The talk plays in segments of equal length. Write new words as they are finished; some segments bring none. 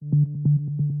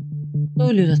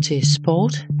Du lytter til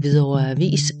Sport, Hvidovre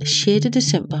Avis, 6.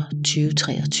 december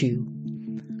 2023.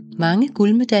 Mange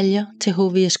guldmedaljer til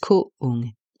HVSK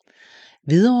unge.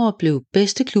 Hvidovre blev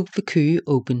bedste klub ved Køge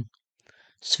Open.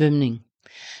 Svømning.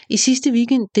 I sidste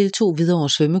weekend deltog Hvidovre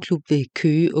Svømmeklub ved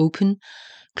Køge Open.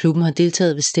 Klubben har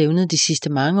deltaget ved stævnet de sidste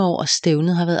mange år, og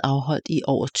stævnet har været afholdt i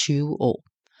over 20 år.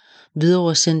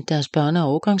 Hvidovre sendte deres børne-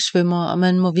 og årgangssvømmere, og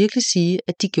man må virkelig sige,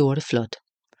 at de gjorde det flot.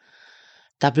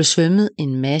 Der blev svømmet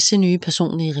en masse nye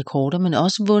personlige rekorder, men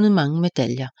også vundet mange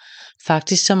medaljer.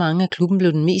 Faktisk så mange, at klubben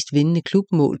blev den mest vindende klub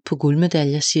målt på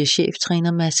guldmedaljer, siger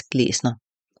cheftræner Mads Glæsner.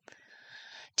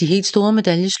 De helt store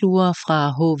medaljeslugere fra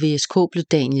HVSK blev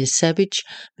Daniel Savage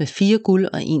med 4 guld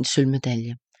og 1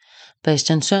 sølvmedalje.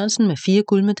 Bastian Sørensen med 4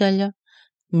 guldmedaljer,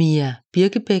 Mia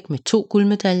Birkebæk med 2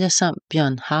 guldmedaljer samt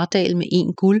Bjørn Hardal med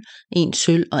 1 guld, 1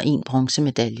 sølv og 1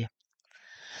 bronzemedalje.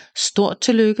 Stort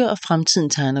tillykke, og fremtiden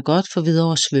tegner godt for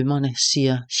Hvidovre svømmerne,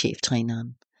 siger cheftræneren.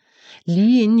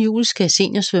 Lige inden jul skal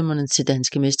seniorsvømmerne til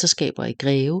danske mesterskaber i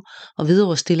Greve, og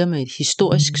Hvidovre stiller med et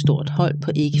historisk stort hold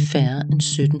på ikke færre end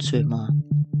 17 svømmere.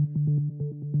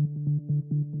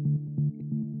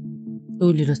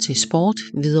 Du lytter til Sport,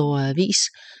 Hvidovre Avis,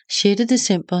 6.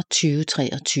 december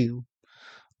 2023.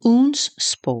 Ugens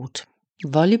sport.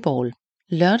 Volleyball.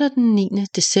 Lørdag den 9.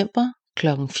 december kl.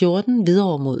 14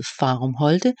 Hvidovre mod Farum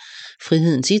Holte,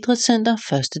 Frihedens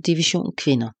Idrætscenter, 1. division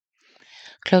kvinder.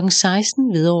 Kl.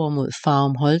 16 Hvidovre mod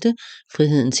Farum Holte,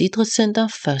 Frihedens Idrætscenter,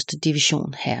 1.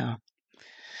 division herrer.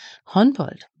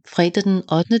 Håndbold. Fredag den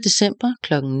 8. december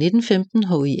kl.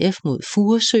 19.15 HIF mod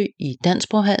Furesø i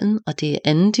Dansborghallen, og det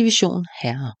er 2. division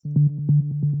herrer.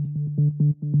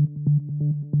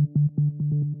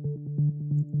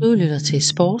 Du lytter til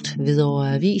Sport,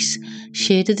 Hvidovre Avis,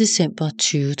 6. december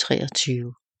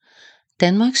 2023.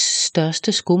 Danmarks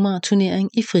største skomagerturnering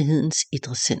i Frihedens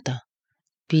Idrætscenter.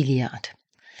 Billiard.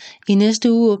 I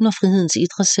næste uge åbner Frihedens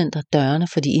Idrætscenter dørene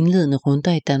for de indledende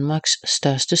runder i Danmarks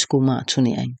største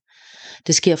skomagerturnering.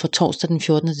 Det sker fra torsdag den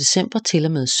 14. december til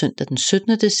og med søndag den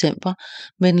 17. december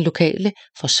med den lokale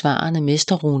forsvarende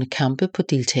mester Rune Kampe på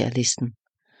deltagerlisten.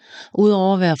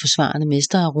 Udover at være forsvarende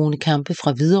mester er Rune Kampe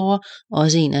fra Hvidovre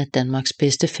også en af Danmarks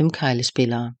bedste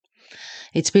femkejlespillere.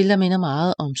 Et spil, der minder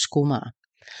meget om skomager.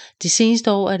 De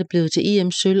seneste år er det blevet til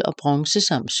EM-sølv og bronze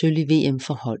samt sølv i VM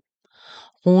for hold.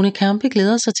 Rune Kampe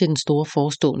glæder sig til den store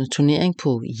forestående turnering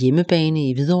på hjemmebane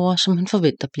i Hvidovre, som han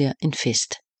forventer bliver en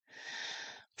fest.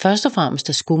 Først og fremmest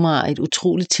er skomager et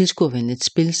utroligt tilskuervenligt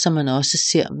spil, som man også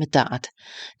ser med dart.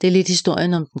 Det er lidt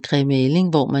historien om den grimme ælling,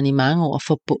 hvor man i mange år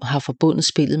har forbundet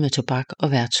spillet med tobak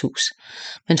og værtshus.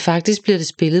 Men faktisk bliver det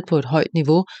spillet på et højt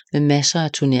niveau med masser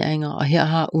af turneringer, og her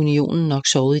har Unionen nok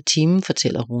sovet i timen,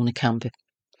 fortæller Rune Kampe.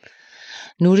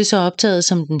 Nu er det så optaget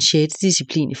som den 6.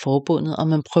 disciplin i forbundet, og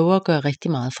man prøver at gøre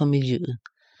rigtig meget for miljøet.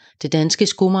 Det danske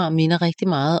skomager minder rigtig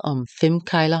meget om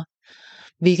femkejler,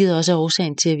 hvilket også er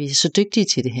årsagen til, at vi er så dygtige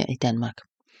til det her i Danmark.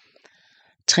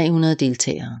 300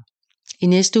 deltagere. I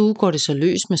næste uge går det så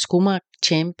løs med Skomager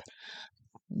Champ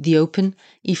The Open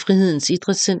i Frihedens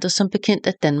Idrætscenter, som bekendt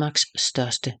er Danmarks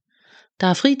største. Der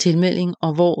er fri tilmelding,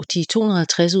 og hvor de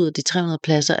 250 ud af de 300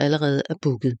 pladser allerede er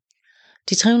booket.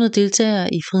 De 300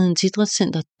 deltagere i Frihedens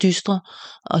Idrætscenter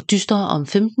dyster om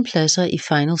 15 pladser i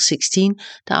Final 16,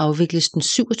 der afvikles den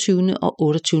 27. og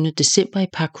 28. december i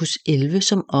Parkhus 11,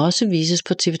 som også vises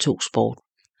på TV2 Sport.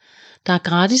 Der er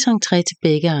gratis entré til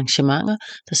begge arrangementer,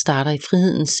 der starter i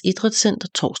Frihedens Idrætscenter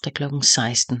torsdag kl.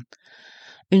 16.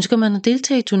 Ønsker man at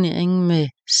deltage i turneringen med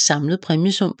samlet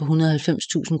præmiesum på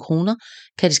 190.000 kroner,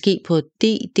 kan det ske på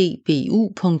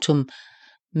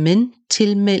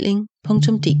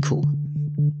ddbu.mentilmelding.dk.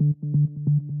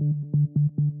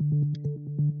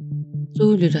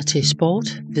 Du lytter til Sport,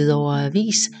 Hvidovre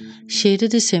Avis, 6.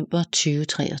 december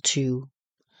 2023.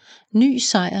 Ny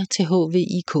sejr til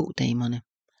HVIK-damerne.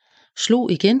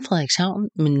 Slog igen Frederikshavn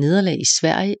med nederlag i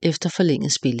Sverige efter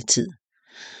forlænget spilletid.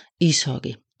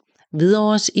 Ishockey.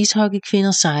 Hvidovres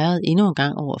ishockeykvinder sejrede endnu en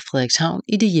gang over Frederikshavn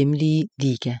i det hjemlige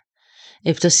liga.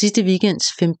 Efter sidste weekends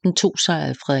 15-2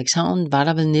 sejr i Frederikshavn var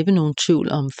der vel næppe nogen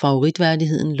tvivl om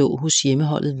favoritværdigheden lå hos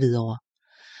hjemmeholdet Hvidovre.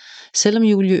 Selvom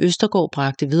Julie Østergaard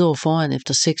bragte Hvidovre foran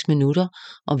efter 6 minutter,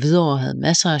 og Hvidovre havde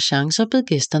masser af chancer, bed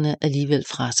gæsterne alligevel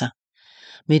fra sig.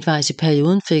 Midtvejs i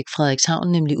perioden fik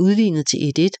Frederikshavn nemlig udlignet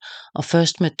til 1-1, og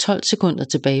først med 12 sekunder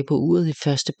tilbage på uret i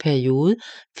første periode,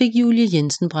 fik Julie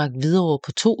Jensen bragt Hvidovre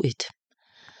på 2-1.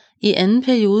 I anden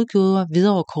periode gjorde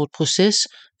Hvidovre kort proces.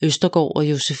 Østergaard og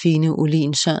Josefine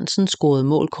Olin Sørensen scorede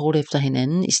mål kort efter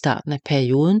hinanden i starten af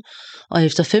perioden, og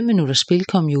efter 5 minutter spil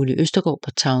kom Julie Østergaard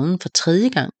på tavlen for 3.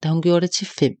 gang, da hun gjorde det til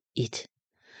 5-1.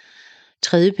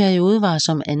 Tredje periode var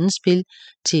som andet spil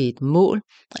til et mål.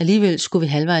 Alligevel skulle vi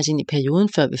halvvejs ind i perioden,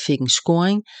 før vi fik en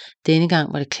scoring. Denne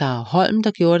gang var det Clara Holm,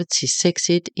 der gjorde det til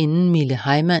 6-1, inden Mille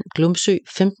Heimann Glumsø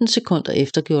 15 sekunder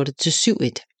efter gjorde det til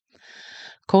 7-1.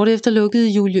 Kort efter lukkede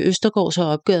Julie Østergaard så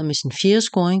opgøret med sin 4.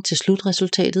 scoring til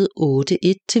slutresultatet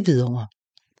 8-1 til Hvidovre.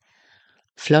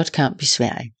 Flot kamp i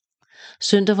Sverige.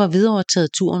 Søndag var Hvidovre taget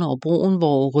turen over broen,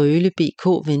 hvor Røgle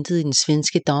BK ventede i den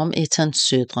svenske Dametans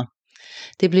Södra.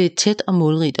 Det blev et tæt og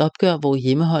målrigt opgør, hvor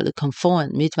hjemmeholdet kom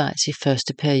foran midtvejs i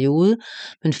første periode,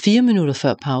 men 4 minutter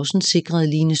før pausen sikrede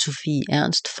Line Sofie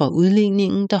Ernst for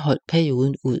udligningen, der holdt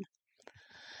perioden ud.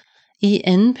 I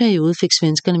anden periode fik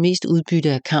svenskerne mest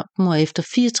udbytte af kampen, og efter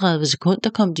 34 sekunder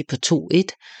kom de på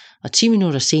 2-1, og 10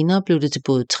 minutter senere blev det til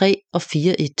både 3 og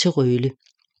 4-1 til Røgle.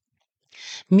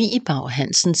 Mie Bag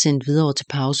Hansen sendte Hvidovre til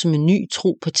pause med ny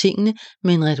tro på tingene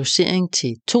med en reducering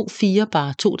til 2-4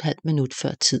 bare 2,5 minut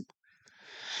før tid.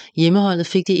 Hjemmeholdet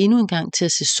fik det endnu en gang til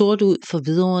at se sort ud for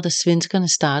Hvidovre, da svenskerne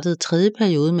startede tredje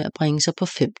periode med at bringe sig på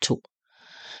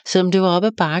 5-2. Selvom det var op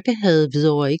ad bakke, havde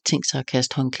Hvidovre ikke tænkt sig at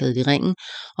kaste håndklædet i ringen,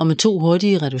 og med 2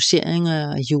 hurtige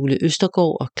reduceringer af Julie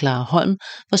Østergaard og Clara Holm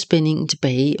var spændingen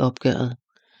tilbage i opgøret.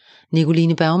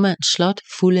 Nicoline Bergmanns Slot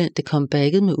fuldendte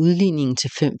comebacket med udligningen til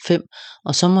 5-5,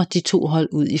 og så måtte de 2 hold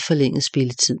ud i forlænget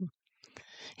spilletid.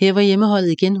 Her var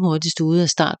hjemmeholdet igen hurtigst ude af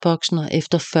startboksen, og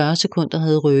efter 40 sekunder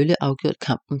havde Røgle afgjort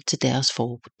kampen til deres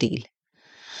fordel.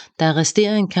 Der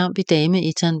resterer en kamp i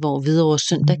Dameetan, hvor Hvidovre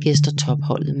søndag gæster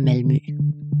topholdet Malmø.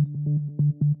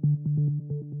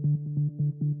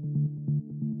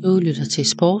 Du lytter til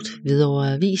Sport,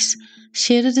 Hvidovre Avis,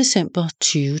 6. december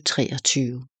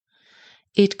 2023.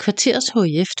 Et kvarters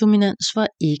HIF-dominans var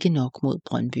ikke nok mod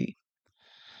Brøndby.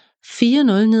 4-0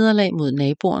 nederlag mod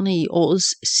naboerne i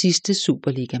årets sidste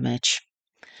Superliga-match.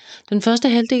 Den første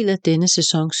halvdel af denne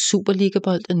sæsons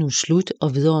Superliga-bold er nu slut, og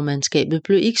Hvidovre-mandskabet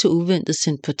blev ikke så uventet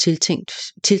sendt på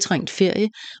tiltrængt ferie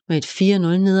med et 4-0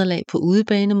 nederlag på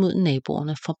udebane mod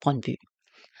naboerne fra Brøndby.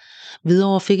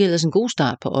 Hvidovre fik ellers en god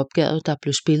start på opgavet, der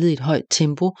blev spillet i et højt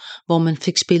tempo, hvor man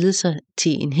fik spillet sig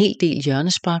til en hel del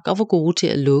hjørnespark og var gode til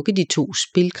at lukke de 2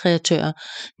 spilkreatører,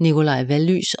 Nikolaj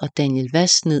Vallys og Daniel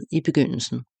Vass, ned i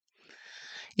begyndelsen.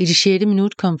 I det 6.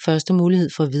 minut kom første mulighed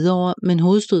for Hvidovre, men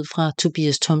hovedstød fra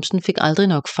Tobias Thomsen fik aldrig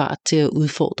nok fart til at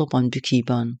udfordre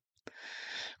Brøndby-keeperen.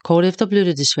 Kort efter blev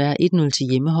det desværre 1-0 til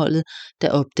hjemmeholdet, da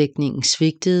opdækningen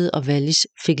svigtede, og Wallis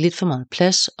fik lidt for meget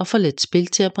plads og for let spil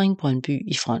til at bringe Brøndby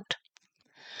i front.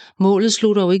 Målet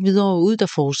slog dog ikke Hvidovre ud, der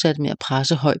fortsatte med at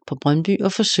presse højt på Brøndby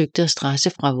og forsøgte at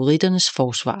stresse favoritternes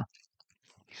forsvar.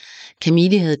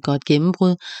 Camille havde et godt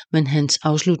gennembrud, men hans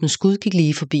afsluttende skud gik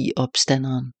lige forbi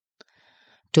opstanderen.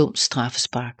 Dumt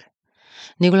straffespark.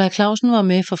 Nikolaj Clausen var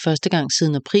med for første gang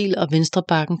siden april, og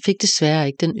venstrebacken fik desværre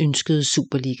ikke den ønskede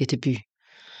Superliga-debut.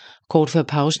 Kort før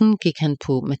pausen gik han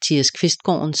på Mathias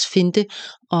Kvistgaardens finte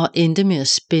og endte med at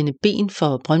spænde ben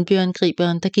for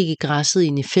Brøndby-angriberen, der gik i græsset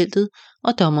ind i feltet,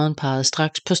 og dommeren pegede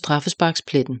straks på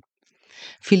straffesparkspletten.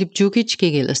 Filip Djukic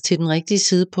gik ellers til den rigtige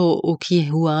side på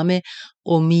Okihuame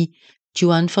Omi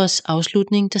Juanfos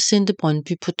afslutning, der sendte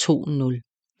Brøndby på 2-0.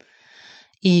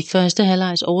 I første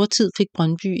halvlejs overtid fik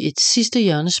Brøndby et sidste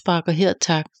hjørnespark, og her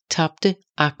tabte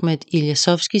Ahmed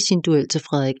Ilyasovski sin duel til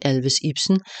Frederik Alves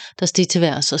Ibsen, der steg til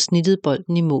værs og snittede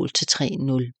bolden i mål til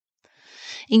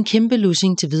 3-0. En kæmpe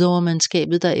lussing til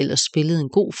Hvidovre-mandskabet, der ellers spillede en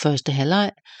god første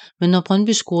halvleg, men når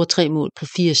Brøndby scorer 3 mål på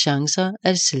 4 chancer,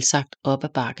 er det selvsagt op ad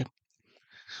bakke.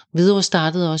 Hvidovre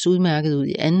startede også udmærket ud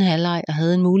i anden halvleg og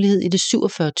havde en mulighed i det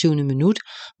 47. minut,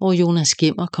 hvor Jonas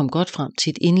Gemmer kom godt frem til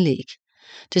et indlæg.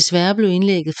 Desværre blev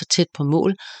indlægget for tæt på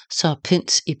mål, så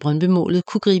Pence i Brøndby-målet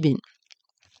kunne gribe ind.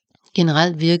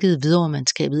 Generelt virkede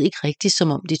Hvidovre-mandskabet ikke rigtigt,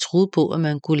 som om de troede på, at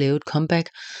man kunne lave et comeback,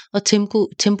 og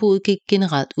tempoet gik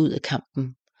generelt ud af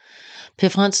kampen. Per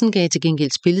Fransen gav til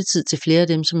gengæld spilletid til flere af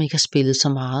dem, som ikke har spillet så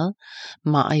meget.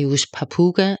 Marius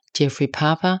Papuga, Jeffrey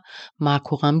Papa,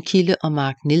 Marco Ramkilde og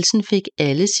Mark Nielsen fik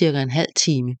alle cirka en halv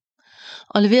time.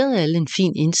 Og leverede alle en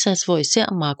fin indsats, hvor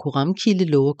især Marco Ramkilde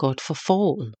lover godt for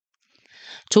foråret.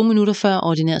 2 minutter før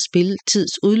ordinær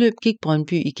spilletids udløb gik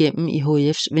Brøndby igennem i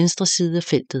HIF's venstre side af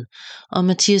feltet, og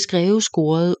Mathias Greve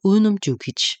scorede udenom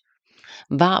Djukic.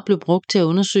 VAR blev brugt til at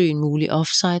undersøge en mulig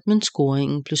offside, men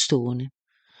scoringen blev stående.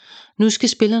 Nu skal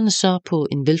spillerne så på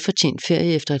en velfortjent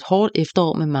ferie efter et hårdt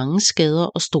efterår med mange skader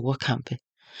og store kampe.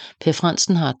 Per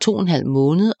Fransen har 2,5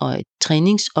 måned og et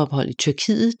træningsophold i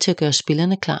Tyrkiet til at gøre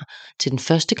spillerne klar til den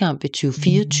første kamp i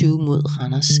 2024 mod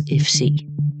Randers FC.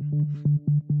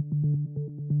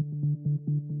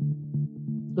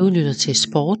 Du lytter til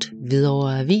Sport,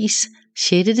 Hvidovre Avis,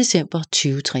 6. december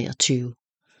 2023.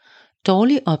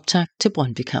 Dårlig optakt til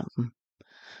Brøndby-kampen.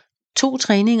 2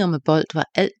 træninger med bold var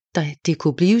alt, det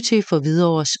kunne blive til for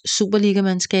Hvidovres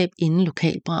Superligamandskab inden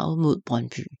lokalbraget mod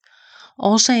Brøndby.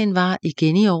 Årsagen var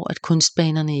igen i år, at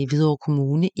kunstbanerne i Hvidovre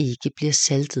Kommune ikke bliver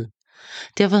saltet.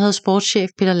 Derfor havde sportschef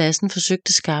Peter Lassen forsøgt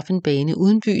at skaffe en bane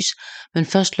uden bys, men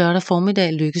først lørdag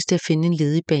formiddag lykkedes det at finde en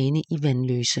ledig bane i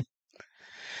Vandløse.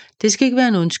 Det skal ikke være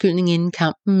en undskyldning inden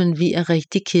kampen, men vi er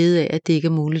rigtig kede af, at det ikke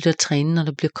er muligt at træne, når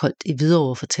det bliver koldt i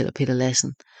Hvidovre, fortæller Peter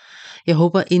Lassen. Jeg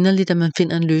håber inderligt, at man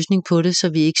finder en løsning på det, så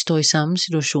vi ikke står i samme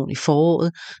situation i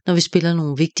foråret, når vi spiller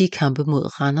nogle vigtige kampe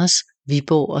mod Randers,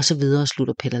 Viborg osv.,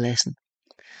 slutter Peter Lassen.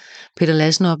 Peter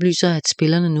Lassen oplyser, at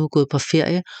spillerne nu er gået på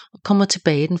ferie og kommer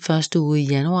tilbage den første uge i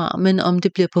januar, men om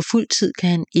det bliver på fuld tid, kan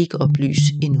han ikke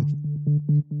oplyse endnu.